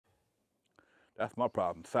That's my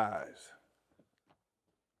problem, size.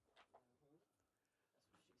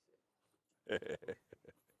 All right,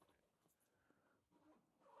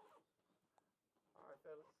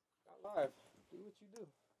 fellas. Got live. Do what you do.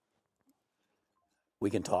 We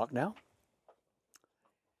can talk now.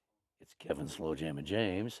 It's Kevin Slow Jam and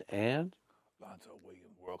James and LONZO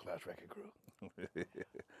Williams, world-class wrecking crew.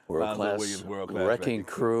 world-class wrecking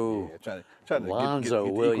crew. Yeah, trying to LONZO get the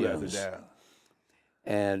Williams. equalizer down.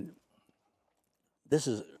 And this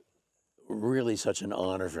is really such an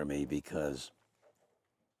honor for me because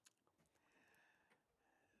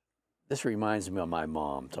this reminds me of my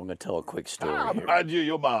mom. So I'm going to tell a quick story here. Mind you,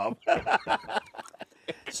 your mom.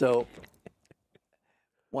 So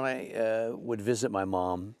when I would visit my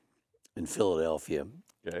mom in Philadelphia,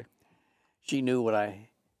 Okay. she knew what I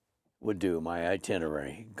would do, my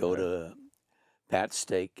itinerary. Go to Pat's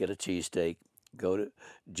Steak, get a cheesesteak. Go to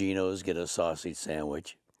Gino's, get a sausage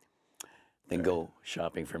sandwich. Then go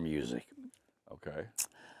shopping for music. Okay.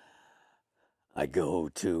 I go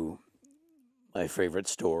to my favorite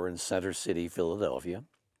store in Center City, Philadelphia.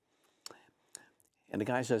 And the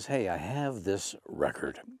guy says, hey, I have this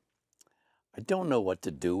record. I don't know what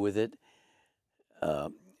to do with it.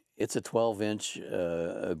 It's a 12-inch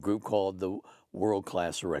group called the World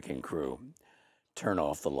Class Wrecking Crew. Turn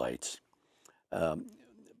off the lights.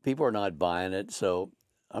 People are not buying it, so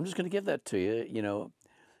I'm just going to give that to you. You know,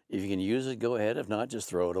 if you can use it, go ahead. If not, just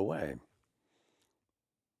throw it away.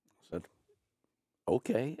 I said,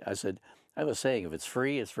 okay. I said, I have a saying, if it's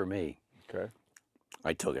free, it's for me. Okay.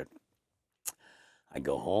 I took it. I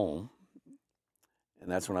go home,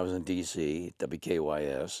 and that's when I was in D.C.,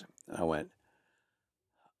 WKYS, and I went,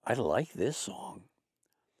 I like this song.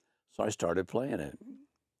 So I started playing it.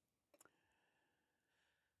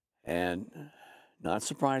 And not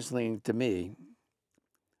surprisingly to me,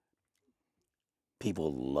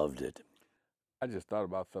 people loved it. I just thought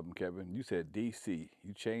about something, Kevin. You said D.C.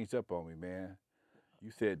 You changed up on me, man.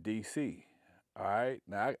 You said D.C. All right.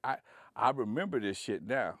 Now I remember this shit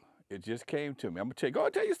now. It just came to me. I'm gonna tell you. Go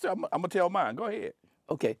ahead, tell your story. I'm gonna tell mine. Go ahead.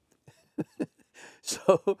 Okay.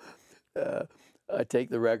 So I take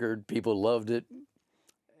the record. People loved it,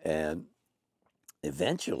 and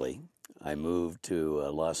eventually I moved to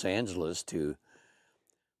Los Angeles to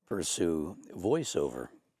pursue voiceover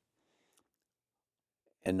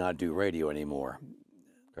and not do radio anymore.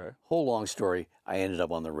 Okay. Whole long story. I ended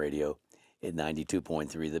up on the radio at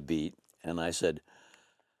 92.3 The Beat, and I said,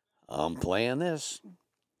 I'm playing this.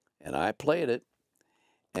 And I played it.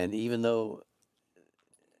 And even though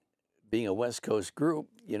being a West Coast group,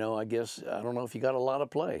 you know, I guess, I don't know if you got a lot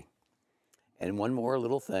of play. And one more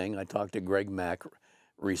little thing, I talked to Greg Mack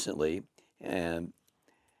recently, and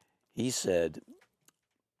he said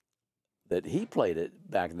that he played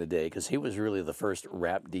it back in the day because he was really the first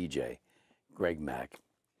rap DJ, Greg Mack.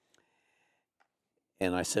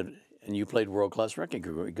 And I said, and you played World Class Wrecking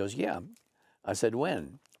Crew? He goes, yeah. I said,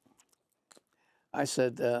 when? I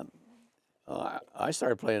said, I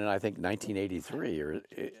started playing in, I think, 1983, or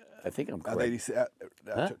I think I'm correct.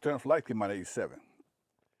 Turn Off the Lights came out in 87.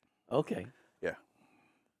 Okay. Yeah.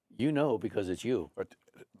 You know because it's you. But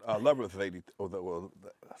Lover was 80. Well,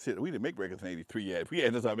 shit, we didn't make records in 83 yet. We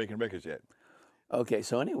hadn't started making records yet. Okay,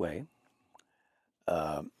 so anyway,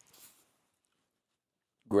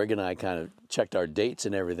 Greg and I kind of checked our dates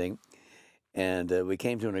and everything, and we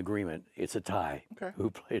came to an agreement. It's a tie. Okay. Who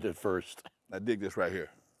played it first? Now dig this right here.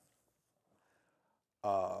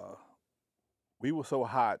 We were so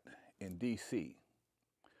hot in D.C.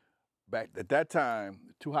 Back at that time,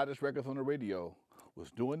 the two hottest records on the radio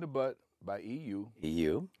was Doing the Butt by EU.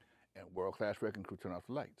 EU. And World Class Wrecking Crew, Turn Off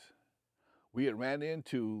the Lights. We had ran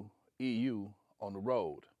into EU on the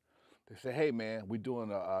road. They said, hey man, we're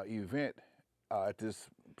doing an event at this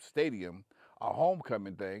stadium, our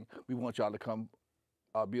homecoming thing. We want y'all to come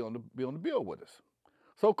be on the bill with us.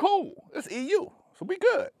 So cool, it's EU, so we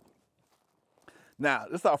good. Now,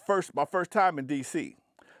 this is my first time in D.C.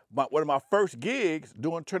 But one of my first gigs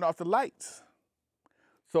doing Turn Off the Lights.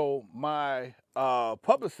 So my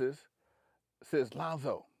publicist says,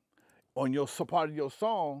 LONZO, on your part of your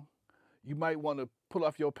song, you might want to pull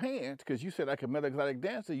off your pants because you said like a male exotic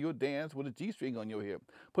dancer, you'll dance with a G-string on your hip.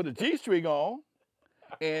 Put a G-string on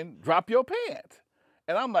and drop your pants.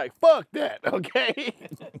 And I'm like, fuck that, okay?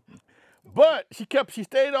 But she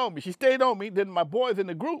stayed on me. She stayed on me. Then my boys in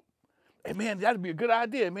the group, hey man, that'd be a good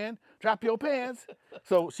idea, man. Drop your pants.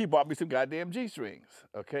 So she bought me some goddamn G-strings,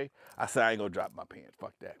 okay? I said, I ain't gonna drop my pants,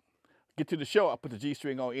 fuck that. Get to the show, I put the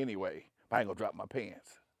G-string on anyway, but I ain't gonna drop my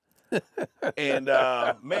pants. And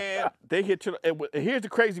man, they here's the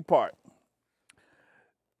crazy part.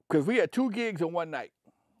 Because we had 2 gigs in one night.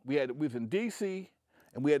 we was in D.C.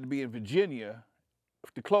 and we had to be in Virginia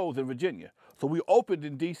to close in Virginia. So we opened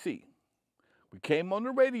in D.C. We came on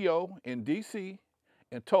the radio in D.C.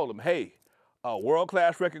 and told them, hey,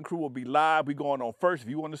 world-class Wreckn crew will be live. We going on first. If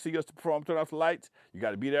you want to see us perform, turn off the lights, you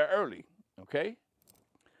got to be there early, okay?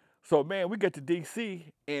 So, man, we get to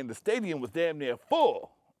D.C. and the stadium was damn near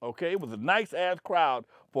full, okay? It was a nice-ass crowd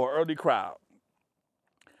for an early crowd.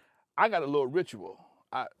 I got a little ritual.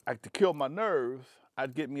 To kill my nerves,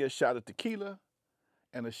 I'd get me a shot of tequila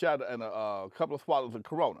and a couple of swallows of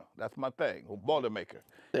Corona. That's my thing, Boilermaker.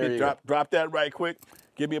 There you go. Drop that right quick.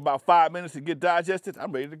 Give me about 5 minutes to get digested.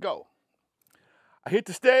 I'm ready to go. I hit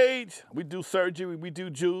the stage. We do surgery. We do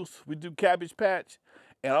juice. We do Cabbage Patch.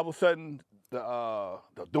 And all of a sudden, the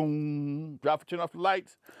doom, turn off the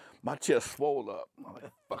lights. My chest swole up. I'm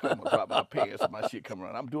like, fuck, I'm gonna drop my pants and my shit coming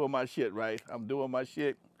around. I'm doing my shit, right? I'm doing my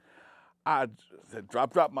shit. I said,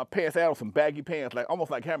 drop my pants. I had on some baggy pants,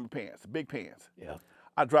 almost like hammer pants, big pants. Yeah.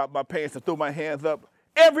 I dropped my pants and threw my hands up.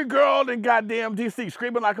 Every girl in goddamn D.C.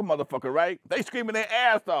 screaming like a motherfucker, right? They screaming their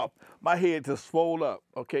ass off. My head just swole up,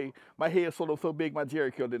 okay? My head swelled up so big my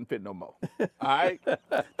Jerry curl didn't fit no more, all right?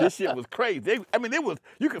 This shit was crazy.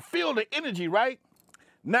 You could feel the energy, right?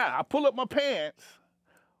 Now, I pull up my pants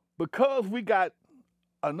because we got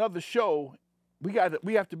another show. We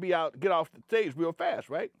have to be out, get off the stage real fast,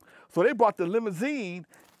 right? So they brought the limousine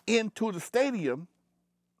into the stadium,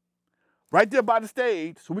 right there by the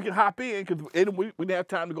stage, so we could hop in because we didn't have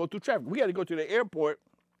time to go through traffic. We had to go to the airport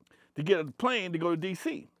to get a plane to go to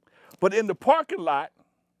D.C. But in the parking lot,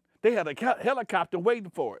 they had a helicopter waiting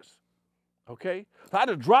for us, okay? So I had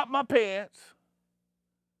to drop my pants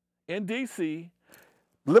in D.C.,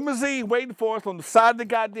 limousine waiting for us on the side of the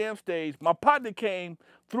goddamn stage. My partner came,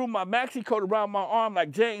 threw my maxi coat around my arm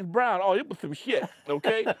like James Brown. Oh, it was some shit,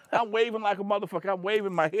 okay? I'm waving like a motherfucker. I'm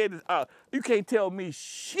waving, my head is out. You can't tell me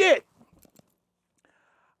shit.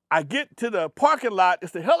 I get to the parking lot,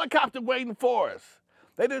 it's the helicopter waiting for us.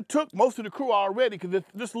 They done took most of the crew already because it's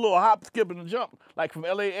just a little hop, skip, and a jump, like from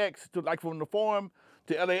LAX to, like from the Forum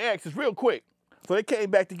to LAX. It's real quick. So they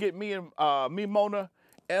came back to get me and Mona,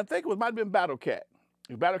 and I think it might have been Battle Cat.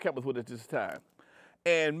 Battle Cat was with us this time.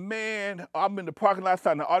 And man, I'm in the parking lot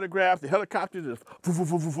signing autographs. The helicopter just,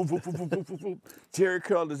 Jerry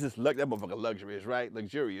curl is just, that motherfucker luxurious, right?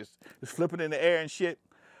 Luxurious. It's flipping in the air and shit.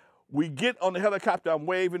 We get on the helicopter, I'm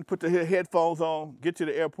waving, put the headphones on, get to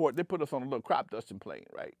the airport. They put us on a little crop dusting plane,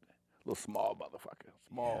 right? A little small motherfucker.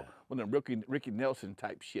 Small, one of them Ricky Nelson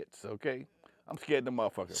type shits, okay? I'm scared of them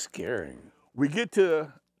motherfuckers. Scaring. We get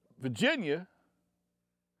to Virginia,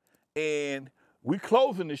 and we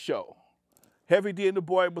closing the show. Heavy D and the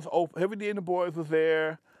Boys was open. Heavy D and the Boys was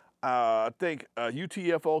there. I think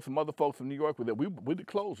UTFO, some other folks from New York were there. We the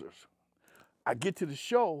closers. I get to the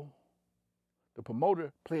show, the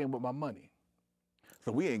promoter playing with my money.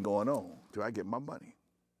 So we ain't going on till I get my money.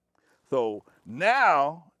 So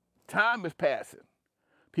now time is passing.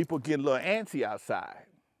 People getting a little antsy outside,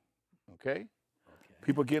 okay?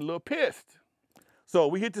 People getting a little pissed. So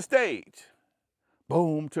we hit the stage.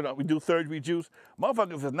 Boom, we do surgery juice.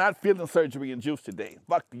 Motherfuckers is not feeling surgery and juice today.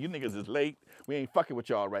 Fuck, you niggas is late. We ain't fucking with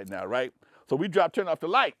y'all right now, right? So we turn off the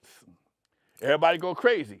lights. Everybody go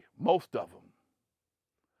crazy. Most of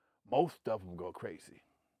them go crazy.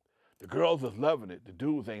 The girls is loving it. The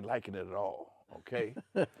dudes ain't liking it at all, okay?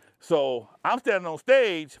 So I'm standing on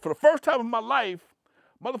stage. For the first time in my life,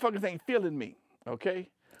 motherfuckers ain't feeling me, okay?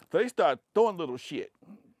 So they start throwing little shit.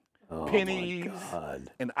 Oh, pennies my God.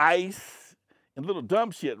 and ice and little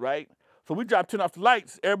dumb shit, right? So we turn off the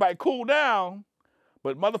lights. Everybody cool down.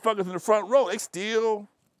 But motherfuckers in the front row, they still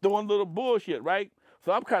doing little bullshit, right?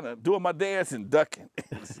 So I'm kind of doing my dance and ducking.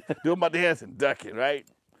 Right?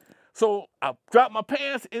 So I dropped my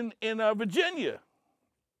pants in Virginia.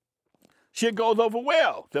 Shit goes over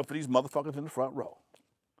well, except for these motherfuckers in the front row.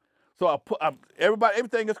 So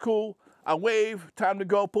everything is cool. I wave, time to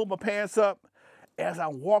go, pull my pants up. As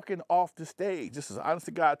I'm walking off the stage, this is honest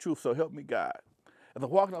to God truth, so help me God. As I'm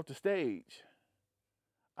walking off the stage,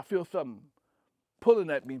 I feel something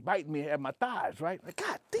pulling at me, biting me at my thighs, right? Like,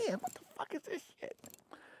 God damn, what the fuck is this shit?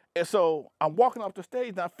 And so I'm walking off the stage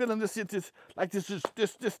and I'm feeling this shit just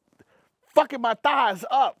fucking my thighs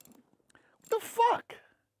up. What the fuck?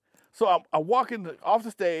 So I'm walking off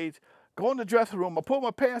the stage, go in the dressing room, I pull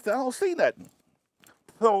my pants down, I don't see nothing.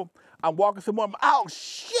 So I'm walking some more, oh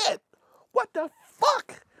shit, what the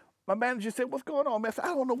fuck? My manager said, what's going on, man? I said,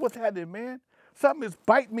 I don't know what's happening, man. Something is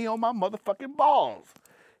biting me on my motherfucking balls.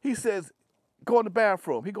 He says, go in the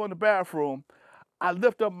bathroom. He go in the bathroom. I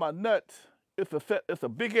lift up my nuts. It's a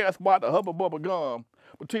big ass wad of Hubba Bubba gum.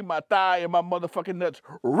 between my thigh and my motherfucking nuts,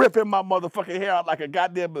 ripping my motherfucking hair out like a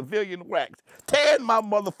goddamn Brazilian wax, tearing my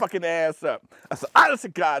motherfucking ass up. That's the honest to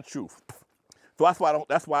God truth. So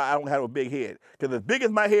that's why I don't have a big head. Because as big as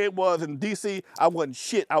my head was in DC, I wasn't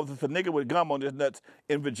shit. I was just a nigga with gum on his nuts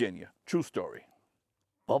in Virginia. True story.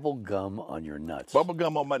 Bubble gum on your nuts. Bubble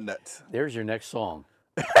gum on my nuts. There's your next song.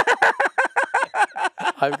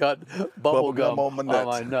 I've got bubble gum on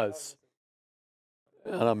my nuts.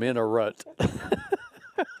 And I'm in a rut.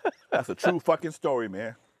 That's a true fucking story,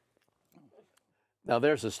 man. Now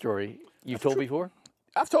there's a story you've told before?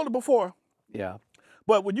 I've told it before. Yeah.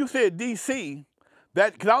 But when you said DC,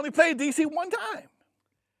 because I only played DC one time.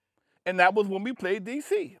 And that was when we played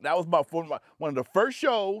DC. That was one of the first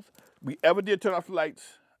shows we ever did turn off the lights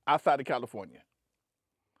outside of California.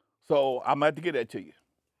 So I'm going to have to get that to you.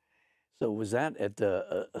 So was that at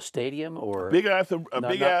a stadium or? Big ass.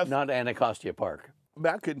 Not Anacostia Park.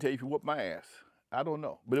 I couldn't tell you if you whooped my ass. I don't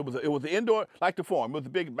know. But it was an indoor, like the Forum. It was a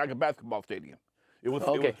big, like a basketball stadium. It was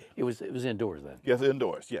indoors then. Yes,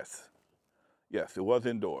 indoors. Yes, it was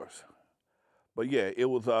indoors. But yeah, it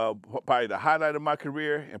was probably the highlight of my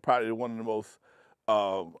career and probably one of the most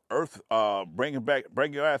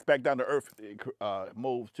bring your ass back down to earth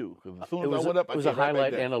moves too. Because as soon as I went up, it was a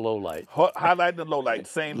highlight and a low light. Highlight and low light,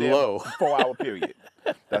 same day, 4-hour period.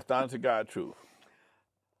 That's the honest to God truth.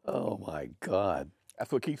 Oh my God.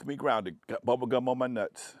 That's what keeps me grounded. Got bubble gum on my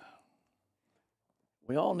nuts.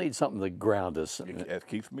 We all need something to ground us. It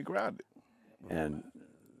keeps me grounded. And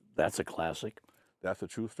that's a classic. That's a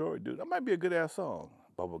true story, dude. That might be a good ass song.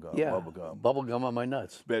 Bubblegum, yeah, bubblegum. Bubblegum on my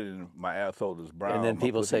nuts. Better than my asshole is brown. And then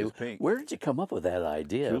people say, where did you come up with that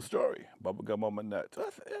idea? True story. Bubblegum on my nuts.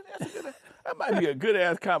 That might be a good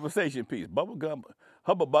ass conversation piece. Bubblegum,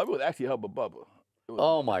 Hubba Bubba was actually Hubba Bubba.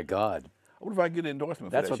 Oh my God. I wonder if I can get an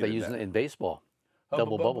endorsement That's for what they use in baseball. Hubba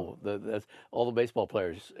double bubble. That's all the baseball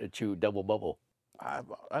players chew double bubble. I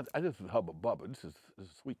just Hubba Bubba. This is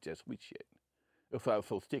sweet shit. If I was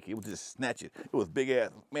so sticky, it would just snatch it. It was big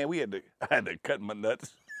ass. Man, I had to cut my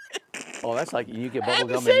nuts. Oh, that's like you get I had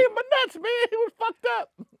bubble to gum. shave my nuts, man. It was fucked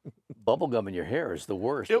up. Bubble gum in your hair is the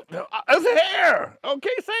worst. It's hair. Okay,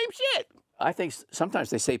 same shit. I think sometimes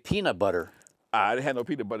they say peanut butter. I didn't have no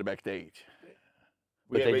peanut butter backstage.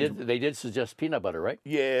 But they did suggest peanut butter, right?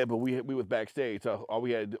 Yeah, but we was backstage, so all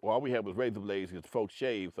we had was razor blades because folks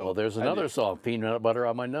shaved. So well, there's another song, peanut butter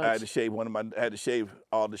on my nuts. I had to shave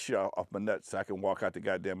all the shit off my nuts so I can walk out the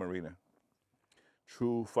goddamn arena.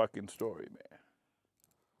 True fucking story, man.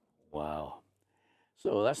 Wow.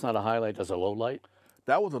 So that's not a highlight, that's a low light?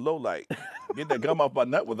 That was a low light. Getting that gum off my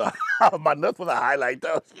nut was my nuts was a highlight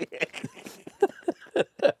though.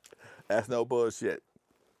 That's no bullshit.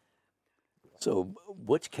 So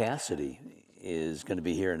Butch Cassidy is going to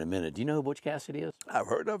be here in a minute. Do you know who Butch Cassidy is? I've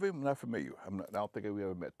heard of him. I'm not familiar. I don't think we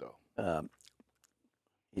ever met though.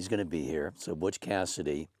 He's going to be here. So Butch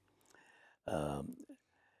Cassidy.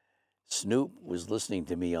 Snoop was listening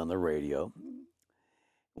to me on the radio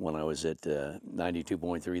when I was at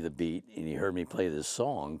 92.3 The Beat, and he heard me play this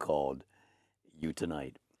song called "You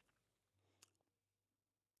Tonight."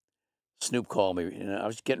 Snoop called me, and I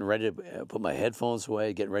was getting ready to put my headphones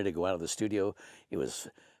away, getting ready to go out of the studio. It was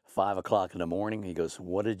 5 o'clock in the morning. He goes,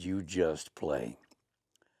 "What did you just play?"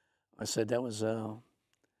 I said, "That was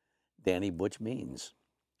Danny Butch Means,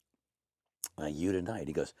 You Tonight."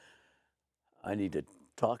 He goes, "I need to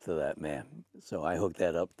talk to that man." So I hooked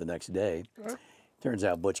that up the next day. Okay. Turns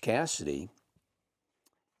out Butch Cassidy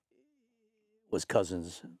was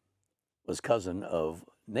cousin of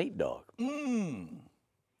Nate Dogg.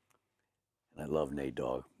 I love Nate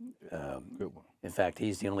Dogg. Good one. In fact,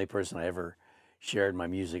 he's the only person I ever shared my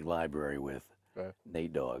music library with,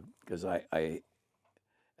 Nate Dogg, because I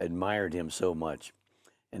admired him so much,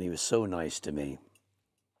 and he was so nice to me.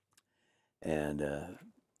 And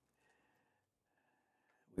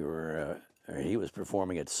he was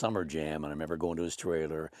performing at Summer Jam, and I remember going to his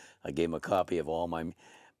trailer. I gave him a copy of all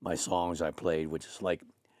my songs I played, which is like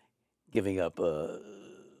giving up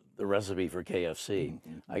the recipe for KFC.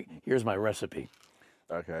 Here's my recipe.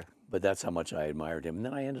 Okay. But that's how much I admired him. And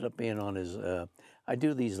then I ended up being on his, I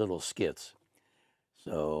do these little skits.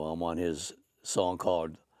 So I'm on his song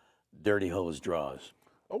called Dirty Hose Draws.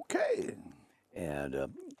 Okay. And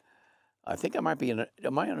I think I might be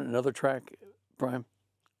am I on another track, Brian?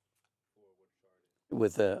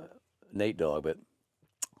 With Nate Dogg, but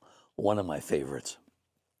one of my favorites.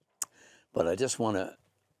 But I just want to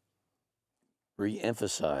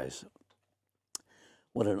re-emphasize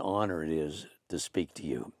what an honor it is to speak to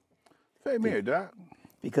you. Same here, Doc.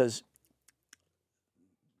 Because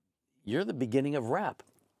you're the beginning of rap.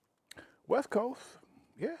 West Coast,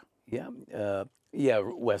 yeah. Yeah, yeah,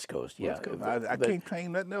 West Coast. Yeah, West Coast. I but can't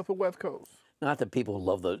claim nothing else for West Coast. not that people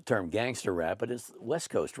love the term gangster rap, but it's West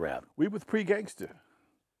Coast rap. We was pre-gangster.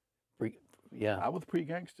 Yeah, I was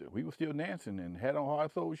pre-gangster. We were still dancing and had on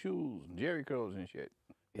hard-soled shoes and jerry curls and shit.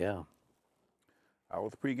 yeah. I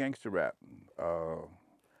was pre-gangster rap.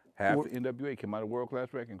 Half the NWA came out of World Class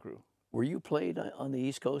Wrecking Crew. Were you played on the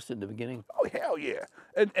East Coast in the beginning? Oh, hell yeah.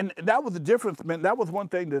 And that was the difference, man. That was one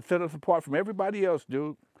thing that set us apart from everybody else,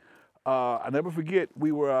 dude. I never forget,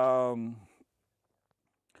 we were,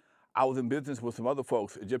 I was in business with some other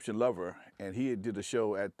folks, Egyptian Lover, and he did a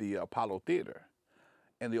show at the Apollo Theater.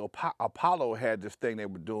 And the Apollo had this thing they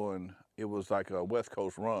were doing. It was like a West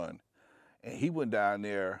Coast run. And he went down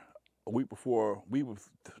there a week before we were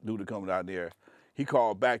due to come down there. He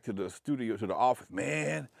called back to the studio, to the office.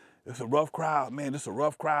 Man, it's a rough crowd. Man, it's a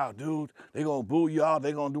rough crowd, dude. They gonna boo y'all.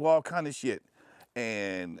 They gonna do all kind of shit.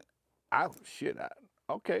 And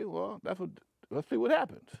okay, well, let's see what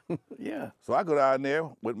happens. Yeah. So I go down there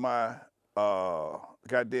with my my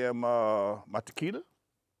tequila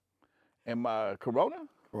and my Corona.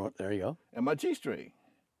 There you go. And my G-string.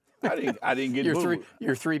 I didn't get booed.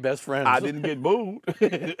 Your three best friends. I didn't get booed.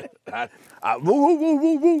 I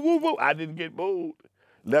didn't get booed.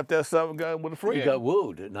 Left that Southern gun with a friend. You got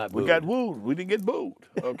wooed, not booed. We got wooed. We didn't get booed.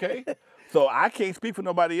 Okay. So I can't speak for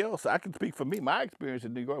nobody else. I can speak for me. My experience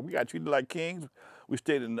in New York, we got treated like kings. We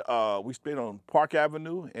stayed on Park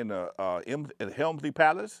Avenue in the Helmsley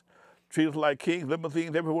Palace. Treated us like kings,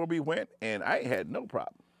 limousines everywhere we went, and I ain't had no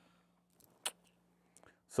problem.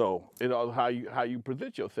 So it all how you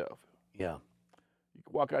present yourself. Yeah. You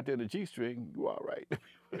can walk out there in the G-string, you all right.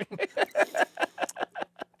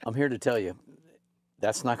 I'm here to tell you,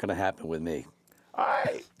 that's not going to happen with me. All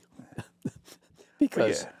right.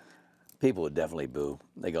 Because people would definitely boo.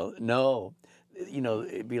 They go, no. You know,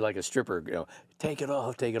 it'd be like a stripper, you know, take it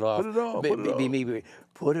off, take it off. Put it on, put it on.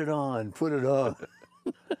 Put it on, put it on.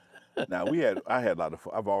 Now, I had a lot of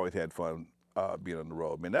fun. I've always had fun being on the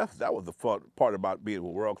road. I mean, that was the fun part about being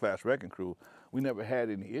with World Class Wrecking Crew. We never had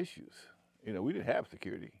any issues. You know, we didn't have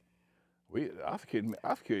security. Our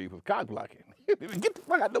security was cock blocking. Get the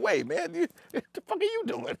fuck out of the way, man. What the fuck are you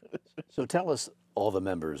doing? So tell us all the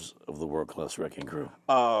members of the World Class Wrecking Crew.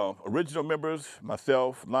 Original members,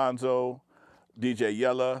 myself, Lonzo, DJ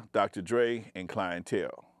Yella, Dr. Dre, and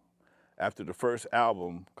Clientele. After the first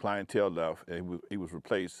album, Clientele left, and he was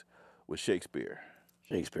replaced with Shakespeare.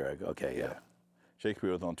 Shakespeare, okay, yeah.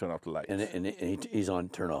 Shakespeare was on Turn Off the Lights. And he's on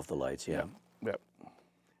Turn Off the Lights, yeah. Yep.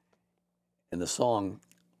 And the song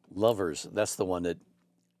Lovers, that's the one that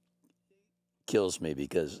kills me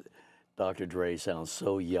because Dr. Dre sounds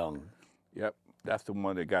so young. Yep, that's the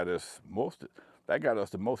one that got us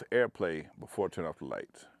the most airplay before Turn Off the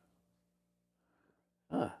Lights.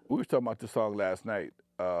 Huh. We were talking about this song last night.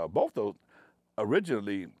 Both those,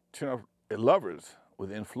 originally, Turn Off Lovers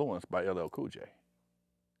was influenced by LL Cool J.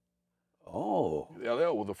 Oh.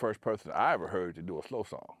 LL was the first person I ever heard to do a slow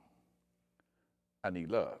song. I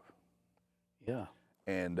Need Love. Yeah.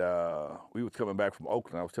 And we was coming back from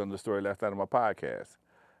Oakland. I was telling this story last night on my podcast.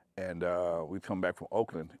 And we come back from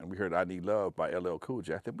Oakland, and we heard I Need Love by LL Cool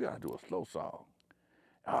J. I said, we ought to do a slow song.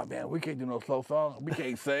 Oh, man, we can't do no slow song. We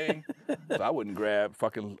can't sing. So I wouldn't grab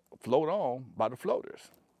fucking Float On by the Floaters.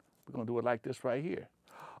 We're going to do it like this right here.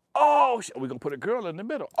 Oh, shit. We're going to put a girl in the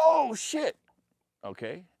middle. Oh, shit.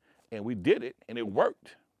 Okay. And we did it, and it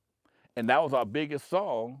worked. And that was our biggest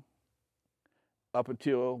song up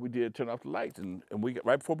until we did Turn Off the Lights. And we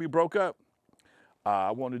right before we broke up,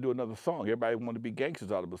 I wanted to do another song. Everybody wanted to be gangsters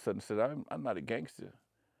all of a sudden. I said, I'm not a gangster.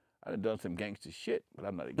 I done some gangster shit, but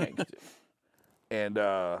I'm not a gangster. And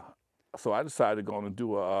so I decided to go on and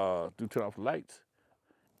do Turn Off the Lights.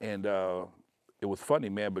 And it was funny,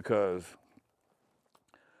 man, because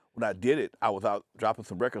when I did it, I was out dropping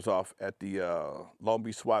some records off at the Long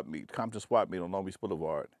Beach swap meet, Compton swap meet on Long Beach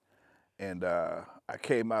Boulevard. And I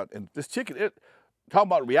came out, and this chicken, talking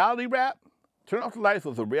about reality rap, Turn Off the Lights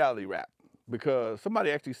was a reality rap because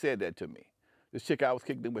somebody actually said that to me. This chick I was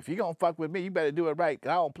kicking with, if you gonna fuck with me, you better do it right.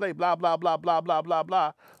 I don't play blah, blah, blah, blah, blah, blah,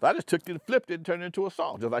 blah. So I just took it and flipped it and turned it into a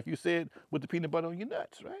song, just like you said with the peanut butter on your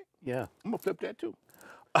nuts, right? Yeah. I'm gonna flip that too.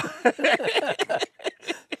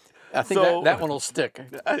 I think that one will stick.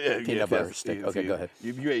 Peanut butter stick. Yes, Okay, go ahead.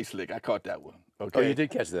 You ain't slick. I caught that one. Okay. Oh, you did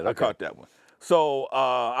catch that. Okay. I caught that one. So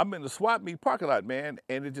I'm in the swap meet parking lot, man,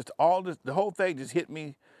 and it just the whole thing just hit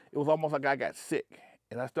me. It was almost like I got sick.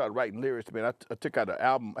 And I started writing lyrics, man. I took out an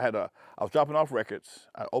album. I was dropping off records.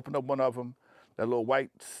 I opened up one of them, that little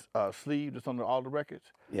white sleeve that's on all the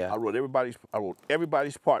records. Yeah. I wrote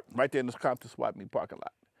everybody's part right there in this Compton swap meet parking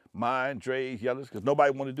lot. Mine, Dre's, Yeller's, because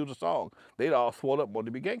nobody wanted to do the song. They'd all swole up, wanted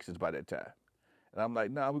to be gangsters by that time. And I'm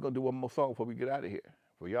like, nah, we're going to do one more song before we get out of here.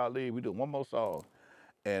 Before y'all leave, we do one more song.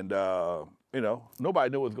 And, you know, nobody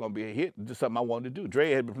knew it was going to be a hit. Just something I wanted to do.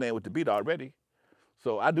 Dre had been playing with the beat already.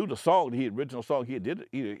 So I knew the song, the original song he did.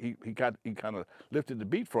 He kind of lifted the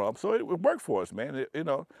beat from. So it worked for us, man. You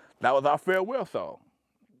know, that was our farewell song.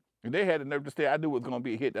 And they had the nerve to say I knew it was going to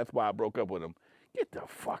be a hit. That's why I broke up with him. Get the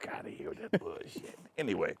fuck out of here with that bullshit.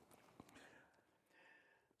 Anyway.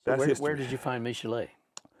 So where did you find Michelet?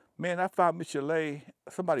 Man, I found Michelet.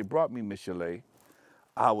 Somebody brought me Michelet.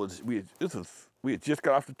 We had just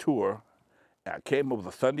got off the tour. And I came, it was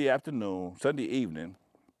a Sunday afternoon, Sunday evening.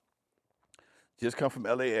 Just come from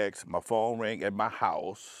LAX. My phone rang at my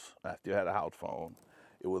house. I still had a house phone.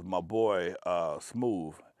 It was my boy,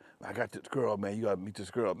 Smooth. I got this girl, man. You got to meet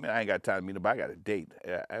this girl. Man, I ain't got time to meet her, but I got a date.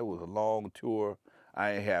 It was a long tour.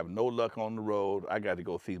 I ain't have no luck on the road. I got to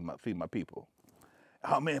go see my people.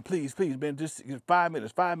 Oh, man, please, man, just 5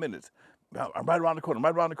 minutes, 5 minutes. I'm right around the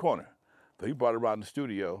corner, So he brought her around the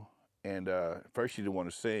studio, and first she didn't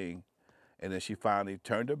want to sing, and then she finally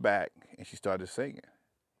turned her back, and she started singing.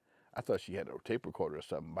 I thought she had a tape recorder or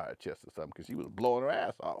something by her chest or something, because she was blowing her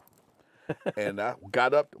ass off. And I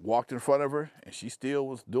got up, walked in front of her, and she still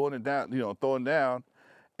was doing it down, you know, throwing down.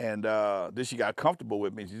 And then she got comfortable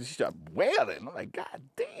with me. She started wailing. I'm like, God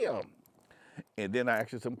damn. And then I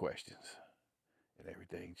asked her some questions, and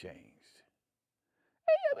everything changed.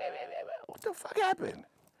 What the fuck happened?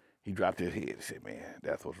 He dropped his head and said, man,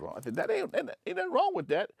 that's what's wrong. I said, ain't nothing wrong with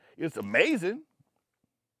that. It's amazing.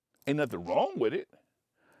 Ain't nothing wrong with it.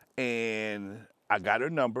 And I got her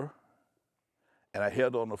number, and I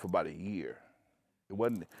held on her for about a year. It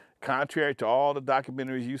wasn't, contrary to all the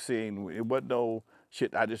documentaries you've seen, it wasn't no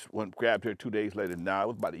shit. I just went grabbed her 2 days later. Nah, it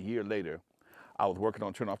was about a year later. I was working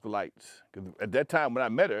on Turn Off the Lights. Because at that time when I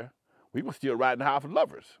met her, we were still riding high for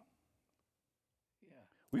Lovers. Yeah.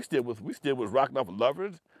 We still was rocking off of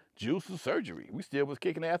Lovers, Juice, and Surgery. We still was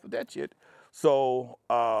kicking ass with that shit. So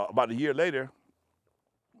about a year later,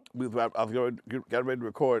 I was got ready to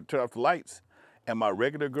record Turn Off the Lights, and my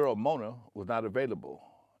regular girl, Mona, was not available.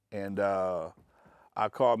 And I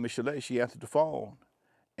called Michelet. She answered the phone,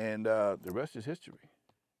 and the rest is history.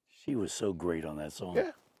 She was so great on that song.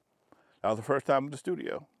 Yeah. That was the first time in the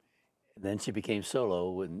studio. And then she became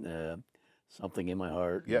solo with Something in My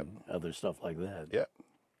Heart and other stuff like that. Yep.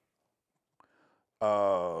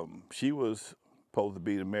 She was supposed to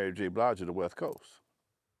be the Mary J. Blige of the West Coast.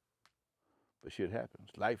 But shit happens.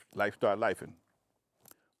 Life started lifing.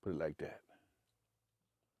 Put it like that.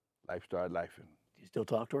 Life started lifing. Do you still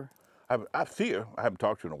talk to her? I see her. I haven't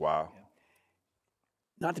talked to her in a while. Yeah.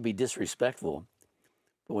 Not to be disrespectful,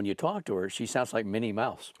 but when you talk to her, she sounds like Minnie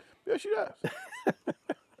Mouse. Yeah, she does.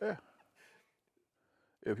 Yeah.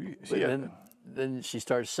 Then she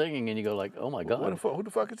starts singing, and you go like, "Oh my God, who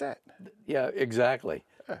the fuck is that?" Yeah, exactly.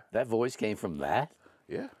 Yeah. That voice came from that.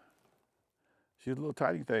 Yeah. She's a little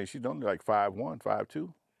tiny thing. She's only like 5'1",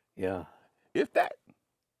 5'2". Yeah. If that.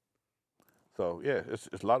 So yeah, it's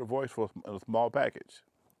a lot of voice for a small package.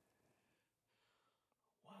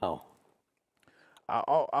 Wow. I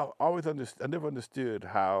never understood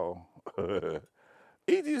how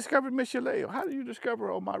easy discovered Michelet. How do you discover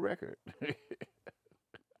her on my record?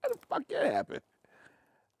 How the fuck that happened?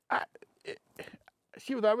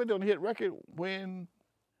 She was already on the hit record when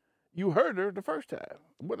you heard her the first time.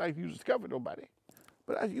 It wasn't like you discovered nobody.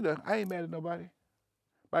 But I ain't mad at nobody.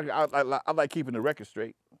 But I like keeping the record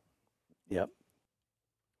straight. Yep.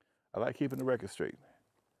 I like keeping the record straight.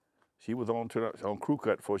 She was on Crew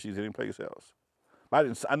Cut before she was anyplace else.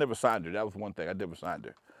 I never signed her. That was one thing. I never signed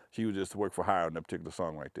her. She would just work for hire on that particular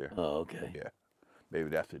song right there. Oh, okay. Yeah. Maybe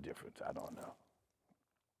that's the difference. I don't know.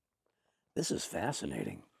 This is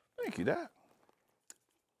fascinating. Thank you, Doc.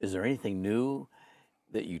 Is there anything new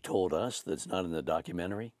that you told us that's not in the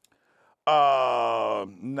documentary?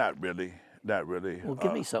 Not really. Not really. Well,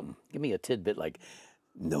 give me something. Give me a tidbit like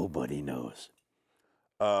nobody knows.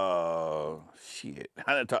 Shit.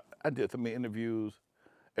 I did so many interviews.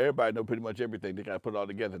 Everybody know pretty much everything. They got to put it all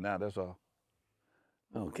together now. That's all.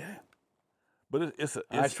 Okay. But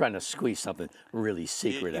I was trying to squeeze something really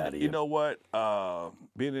secret out of you. You know what?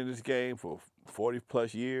 Being in this game for 40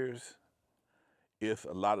 plus years, it's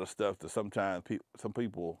a lot of stuff that sometimes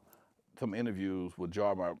some interviews will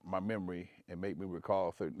jar my memory and make me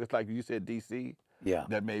recall. So it's like you said, DC. Yeah.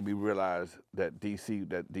 That made me realize that DC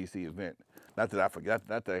event. Not that I forgot,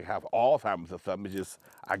 not that I have Alzheimer's or something. It's just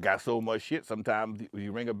I got so much shit. Sometimes when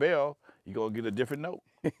you ring a bell, you're gonna get a different note.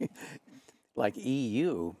 Like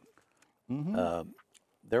EU,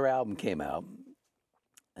 their album came out,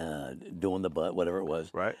 doing the butt, whatever it was.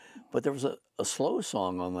 Right. But there was a slow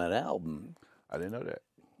song on that album. I didn't know that.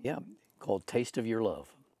 Yeah, called "Taste of Your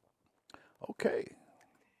Love." Okay.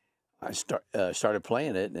 I started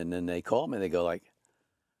playing it, and then they called me. They go like,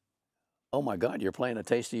 "Oh my God, you're playing a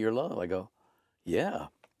Taste of Your Love." I go, "Yeah."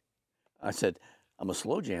 I said, "I'm a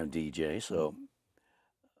slow jam DJ, so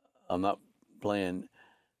I'm not playing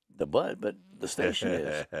the butt, but the station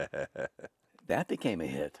is." That became a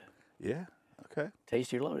hit. Yeah. Okay. Taste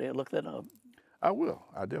of Your Love. Yeah, look that up. I will.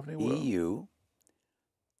 I definitely will. EU.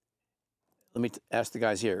 Let me ask the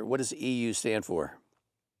guys here. What does EU stand for?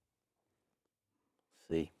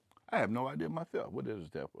 See? I have no idea myself. What does it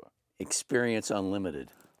stand for? Experience Unlimited.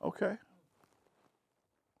 Okay.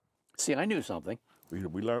 See, I knew something. We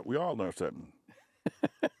learned. We all learned something.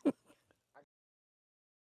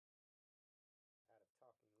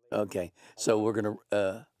 Okay, so we're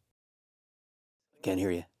gonna. Can't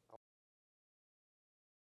hear you.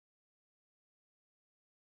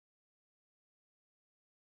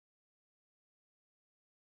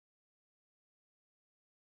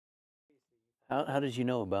 How did you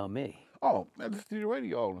know about me? Oh, I listen to the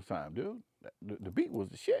radio all the time, dude. The beat was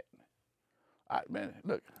the shit. Man,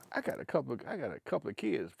 look, I got a couple of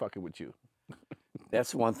kids fucking with you.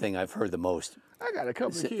 That's one thing I've heard the most. I got a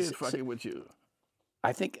couple of kids fucking with you.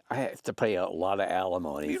 I think I have to pay a lot of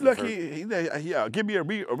alimony. You lucky, yeah, give me a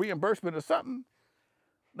reimbursement or something.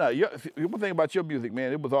 No, one thing about your music,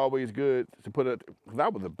 man, it was always good to put it. Because I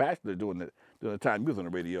was a bachelor doing the time music on the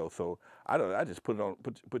radio, so I just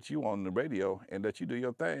put you on the radio and let you do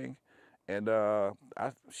your thing, and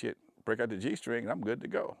break out the G string and I'm good to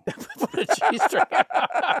go. G string.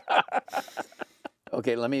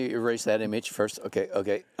 Okay, let me erase that image first.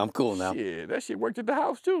 Okay, I'm cool now. Yeah, that shit worked at the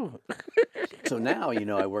house too. So now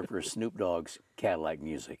I work for Snoop Dogg's Cadillac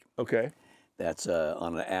Music. Okay. That's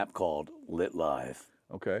on an app called Lit Live.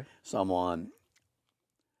 Okay. So I'm on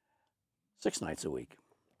 6 nights a week.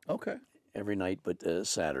 Okay. Every night but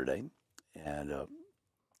Saturday. And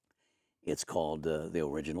it's called The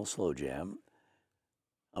Original Slow Jam.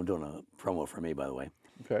 I'm doing a promo for me, by the way.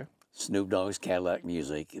 Okay. Snoop Dogg's Cadillac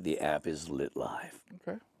Music. The app is Lit Live.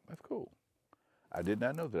 Okay. That's cool. I did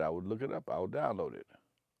not know that. I would look it up. I would download it.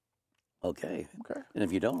 Okay. Okay. And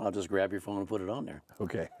if you don't, I'll just grab your phone and put it on there.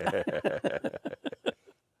 Okay.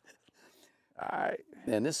 All right.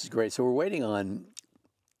 Man, this is great. So we're waiting on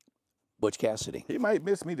Butch Cassidy. He might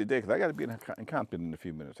miss me today because I got to be in Compton in a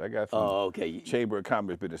few minutes. I got some Chamber of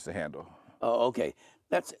Commerce business to handle. Oh, okay.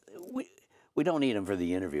 We don't need him for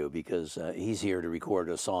the interview because he's here to record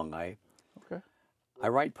a song. I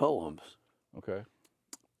write poems. Okay.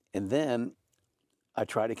 And then I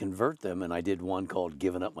try to convert them, and I did one called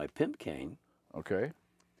 "Giving Up My Pimp Cane." Okay.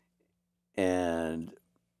 And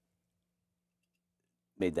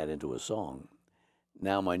made that into a song.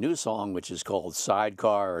 Now my new song, which is called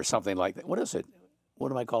 "Sidecar" or something like that. What is it?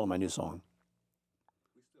 What am I calling my new song?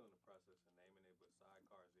 We're still in the process of naming it, but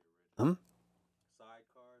 "Sidecar" is the original.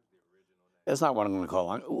 "Sidecar" is the original name. That's not what I'm going to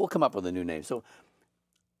call it. We'll come up with a new name. So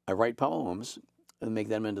I write poems and make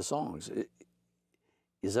them into songs.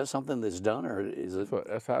 Is that something that's done, or is it?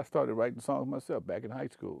 That's how I started writing songs myself back in high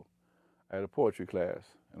school. I had a poetry class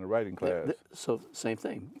and a writing class. So same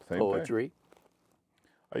thing. Same Poetry. thing.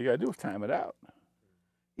 All you gotta do is time it out.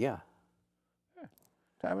 Yeah.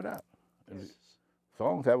 Time it out.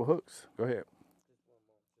 Songs have hooks. Go ahead.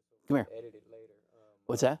 Come here. Edit it later.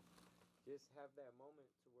 What's that? Just have that moment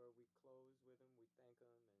to where we close with him, we thank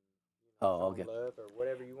him, and Oh, okay. love or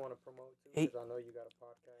whatever you want to promote to. He- Because I know you got a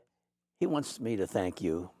podcast. He wants me to thank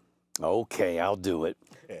you. Okay, I'll do it.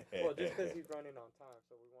 Well, just because he's running on time,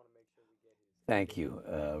 so we want to make sure we get his. Thank you.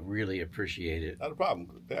 Really appreciate it. Not a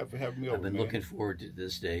problem. Thanks for having me over, I've been man. looking forward to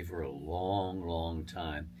this day for a long, long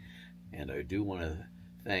time. And I do want to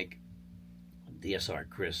thank DSR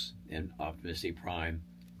Chris and Optimistic Prime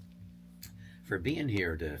for being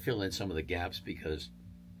here to fill in some of the gaps, because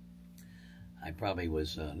I probably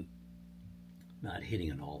was not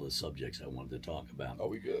hitting on all the subjects I wanted to talk about. Oh,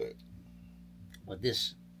 we good. But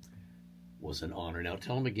this was an honor. Now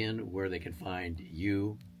tell them again where they can find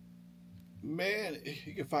you. Man,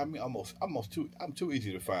 you can find me I'm too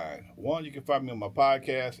easy to find. One, you can find me on my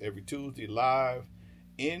podcast every Tuesday live,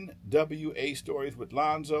 NWA Stories with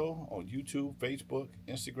Lonzo, on YouTube, Facebook,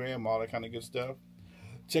 Instagram, all that kind of good stuff.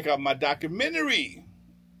 Check out my documentary,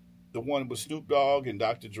 the one with Snoop Dogg and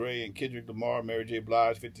Dr. Dre and Kendrick Lamar, Mary J.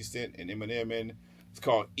 Blige, 50 Cent, and Eminem. And it's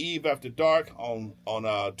called Eve After Dark on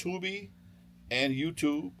Tubi and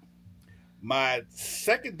YouTube. My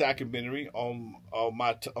second documentary on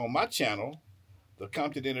my channel, the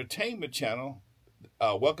Compton Entertainment channel,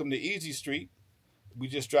 Welcome to Easy Street. We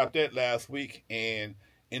just dropped that last week, and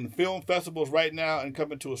in film festivals right now and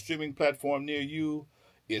coming to a streaming platform near you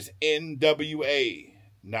is NWA,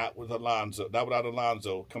 not without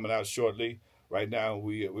Alonzo, coming out shortly. Right now,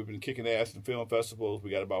 we've been kicking ass in film festivals. We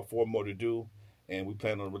got about 4 more to do, and we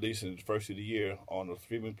plan on releasing it the first of the year on a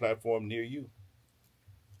streaming platform near you.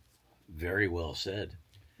 Very well said.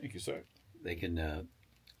 Thank you, sir. They can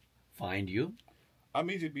find you. I'm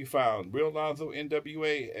easy to be found. Real Lonzo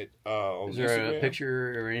NWA at on Is there Instagram. a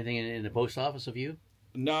picture or anything in the post office of you?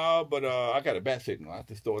 No, but I got a bat signal. I have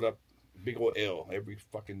to throw it up, big old L, every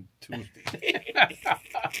fucking Tuesday.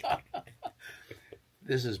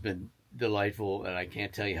 This has been delightful, and I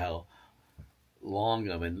can't tell you how long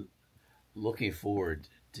I've been looking forward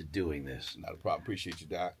to doing this. Not a problem. Appreciate you,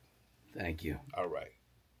 Doc. Thank you. All right.